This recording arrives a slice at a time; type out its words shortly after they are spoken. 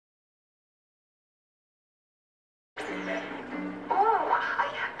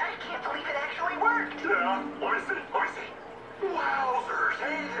I can't believe it actually worked. Yeah, let me see. Wowzers.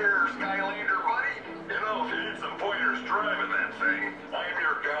 Hey there, Skylander buddy. You know, if you need some pointers driving that thing, I'm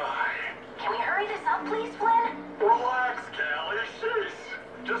your guy. Can we hurry this up, please, Flynn? Relax, Callie. Sheesh.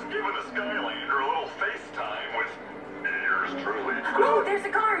 Just giving the Skylander a little FaceTime with yours truly. Oh, there's a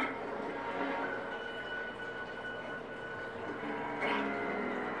guard.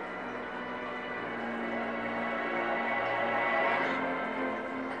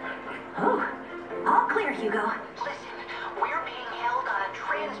 Oh, all clear, Hugo. Listen, we're being held on a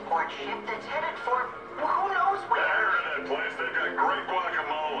transport ship that's headed for who knows I where. heard that place. They've got great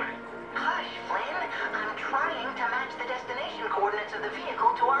guacamole. Hush, Flynn. I'm trying to match the destination coordinates of the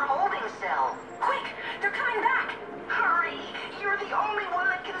vehicle to our holding cell. Quick, they're coming back. Hurry, you're the only one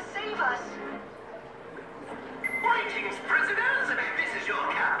that can save us. Greetings, prisoners! This is your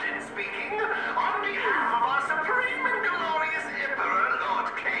captain speaking. On behalf of our supreme and glorious Emperor,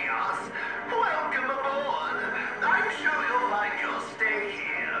 Lord Chaos, welcome aboard. I'm sure you'll find your stay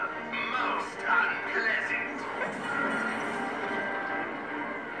here most unpleasant.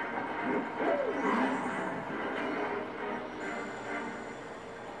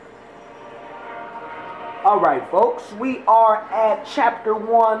 Alright folks, we are at Chapter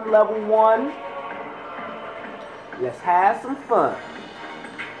 1, Level 1. Let's have some fun.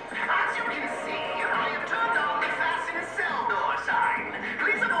 As you can see, I have turned on the fasten cell door sign.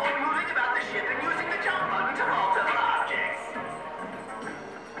 Please avoid moving about the ship and using the jump button to vault over objects.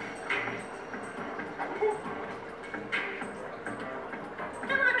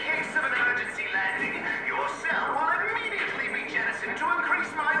 In the case of an emergency landing, your cell will immediately be jettisoned to increase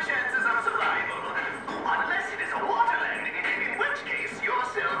my chances of survival. Unless it is a water landing, in which case your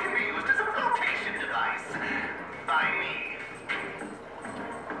cell can be used as a flotation device. By me.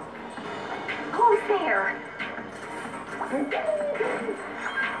 Who's there?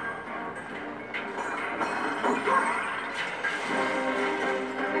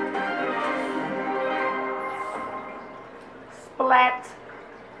 Splat.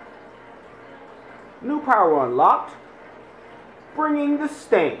 New power unlocked. Bringing the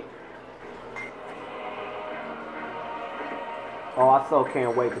stain. Oh, I so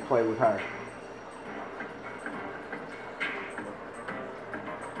can't wait to play with her.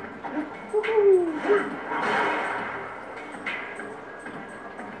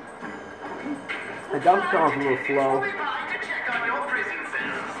 The Donkey Kong's a little slow.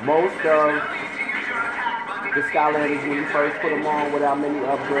 Most of the Skylanders, when you first put them on without many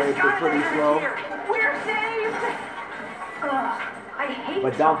upgrades, they're pretty slow. We're saved! Ugh, I hate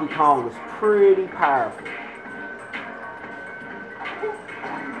But Donkey Kong was pretty powerful.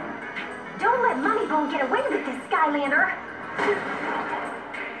 Don't let Moneybone get away with this, Skylander!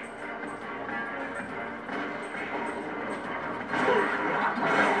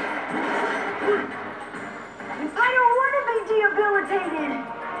 I don't want to be debilitated!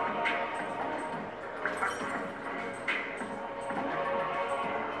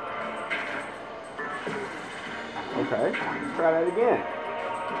 Okay, let's try that again.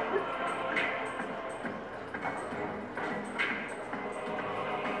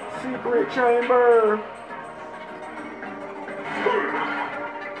 Secret chamber!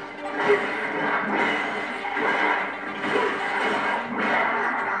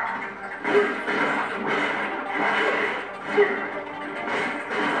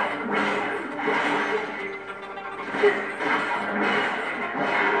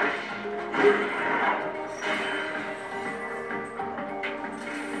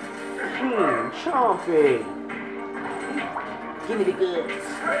 Chompy! Give me the goods.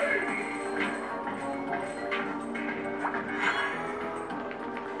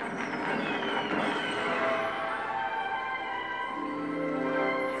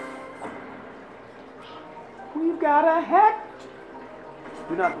 We've got a hat.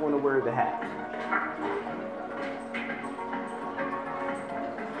 Do not want to wear the hat.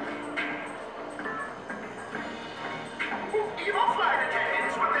 Evil flight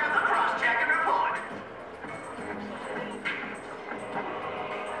attendants, prepare the cross-check and report.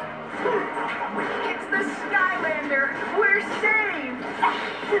 It's the Skylander! We're saved!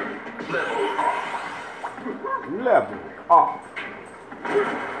 Level off.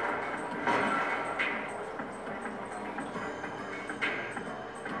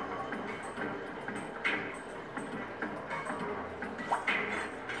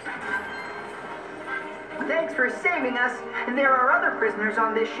 Thanks for saving us. There are other prisoners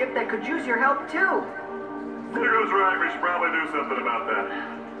on this ship that could use your help too. Hugo's right. We should probably do something about that.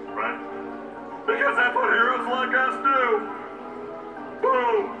 Right? Because that's what heroes like us do.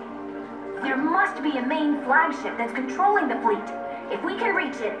 Boom! There must be a main flagship that's controlling the fleet. If we can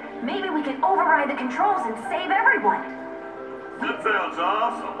reach it, maybe we can override the controls and save everyone. That sounds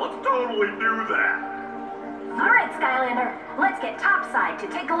awesome. Let's totally do that. All right, Skylander, let's get topside to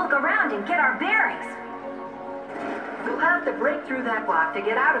take a look around and get our bearings. You'll have to break through that block to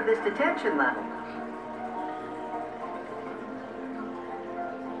get out of this detention level.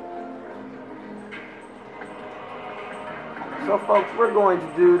 So folks, we're going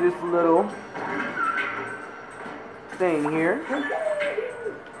to do this little thing here.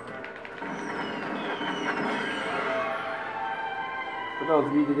 For those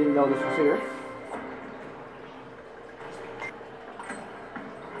of you that didn't know this was here.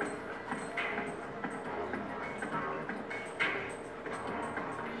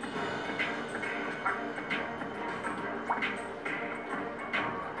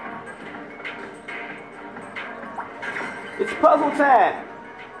 It's puzzle time!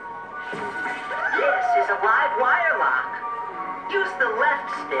 This is a live wire lock. Use the left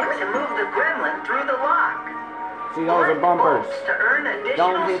stick to move the gremlin through the lock. See, those are bumpers. Bolts to earn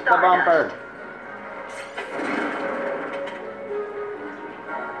additional Don't hit the bumper.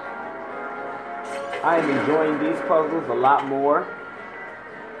 I am enjoying these puzzles a lot more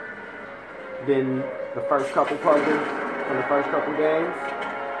than the first couple puzzles from the first couple games.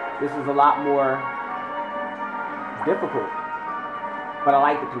 This is a lot more difficult, but I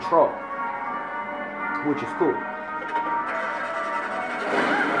like the control, which is cool.